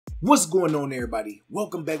What's going on, everybody?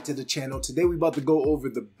 Welcome back to the channel. Today we're about to go over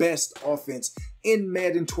the best offense in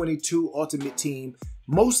Madden 22 Ultimate Team.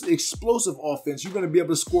 Most explosive offense. You're going to be able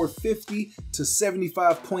to score 50 to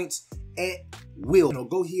 75 points at will.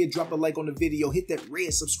 Go ahead, drop a like on the video, hit that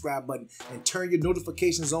red subscribe button, and turn your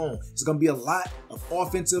notifications on. There's going to be a lot of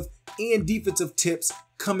offensive and defensive tips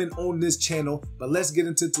coming on this channel, but let's get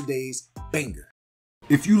into today's banger.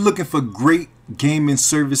 If you're looking for great gaming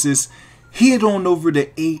services, head on over to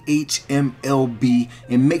AHMLB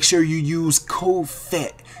and make sure you use code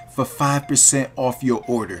FAT for 5% off your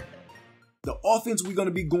order. The offense we're going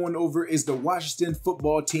to be going over is the Washington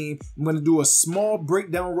football team. I'm going to do a small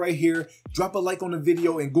breakdown right here. Drop a like on the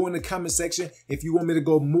video and go in the comment section if you want me to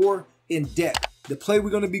go more in depth. The play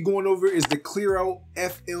we're going to be going over is the clear out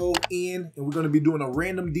FLN, and we're going to be doing a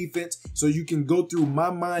random defense so you can go through my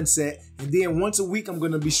mindset. And then once a week, I'm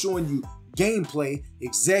going to be showing you gameplay,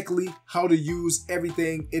 exactly how to use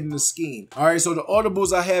everything in the scheme. All right, so the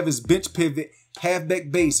audibles I have is bench pivot,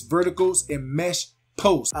 halfback base, verticals, and mesh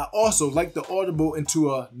post. I also like the audible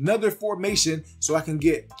into another formation so I can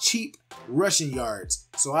get cheap rushing yards.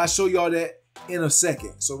 So I'll show y'all that in a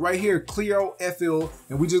second. So right here, clear out FL,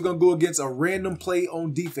 and we're just gonna go against a random play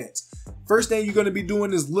on defense. First thing you're gonna be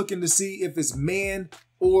doing is looking to see if it's man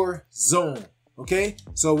or zone. Okay,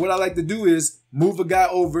 so what I like to do is move a guy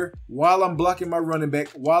over while I'm blocking my running back,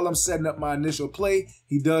 while I'm setting up my initial play.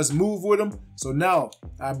 He does move with him. So now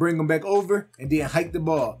I bring him back over and then hike the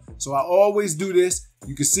ball. So I always do this.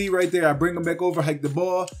 You can see right there, I bring him back over, hike the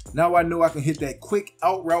ball. Now I know I can hit that quick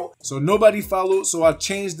out route. So nobody followed. So I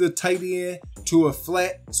changed the tight end to a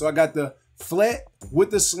flat. So I got the flat with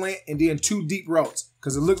the slant and then two deep routes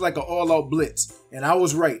because it looked like an all-out blitz. And I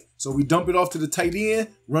was right. So we dump it off to the tight end,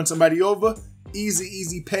 run somebody over.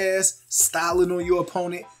 Easy pass, styling on your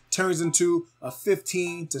opponent, turns into a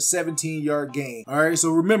 15 to 17 yard gain. All right, so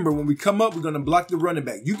remember, when we come up, we're going to block the running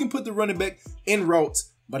back. You can put the running back in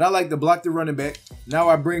routes, but I like to block the running back. Now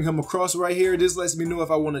I bring him across right here. This lets me know if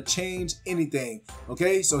I want to change anything.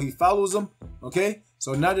 Okay, so he follows him. Okay,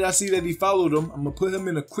 so now that I see that he followed him, I'm going to put him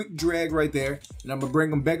in a quick drag right there, and I'm going to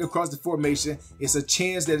bring him back across the formation. It's a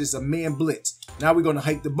chance that it's a man blitz. Now we're going to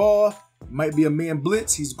hike the ball. Might be a man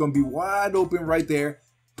blitz. He's going to be wide open right there.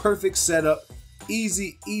 Perfect setup.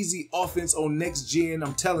 Easy offense on next gen.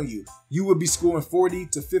 I'm telling you, you will be scoring 40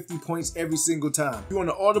 to 50 points every single time. You want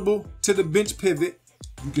to audible to the bench pivot.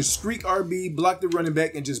 You can streak RB, block the running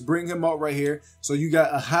back, and just bring him out right here. So you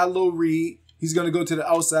got a high-low read. He's going to go to the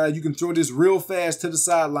outside. You can throw this real fast to the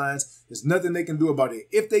sidelines. There's nothing they can do about it.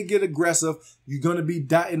 If they get aggressive, you're going to be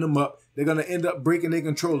dotting them up. They're going to end up breaking their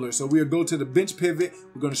controller. So we'll go to the bench pivot.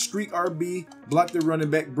 We're going to streak RB, block the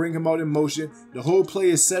running back, bring him out in motion. The whole play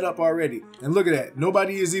is set up already. And look at that.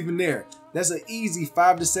 Nobody is even there. That's an easy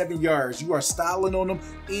 5 to 7 yards. You are styling on them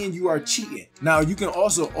and you are cheating. Now you can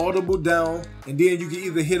also audible down and then you can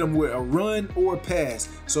either hit them with a run or a pass.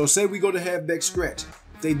 So say we go to halfback stretch.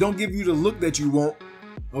 They don't give you the look that you want.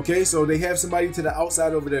 Okay, so they have somebody to the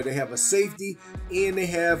outside over there. They have a safety and they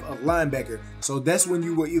have a linebacker. So that's when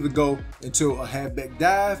you will either go into a halfback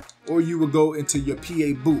dive or you will go into your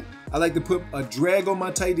PA boot. I like to put a drag on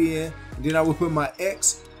my tight end, and then I will put my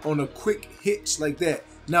X on a quick hitch like that.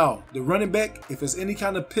 Now, the running back, if it's any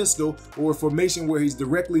kind of pistol or a formation where he's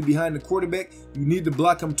directly behind the quarterback, you need to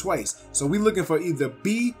block him twice. So we're looking for either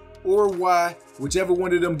B or Y, whichever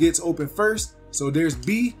one of them gets open first. So there's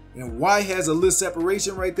B, and Y has a little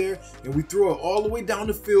separation right there, and we throw it all the way down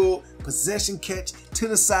the field, possession catch to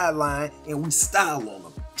the sideline, and we style on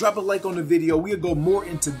them. Drop a like on the video. We'll go more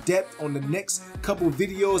into depth on the next couple of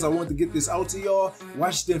videos. I want to get this out to y'all.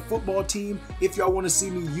 Washington football team, if y'all want to see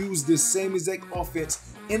me use this same exact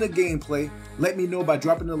offense in a gameplay, let me know by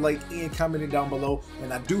dropping a like and commenting down below.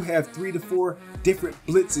 And I do have 3 to 4 different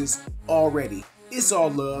blitzes already. It's all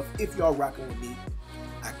love. If y'all rocking with me,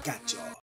 I got y'all.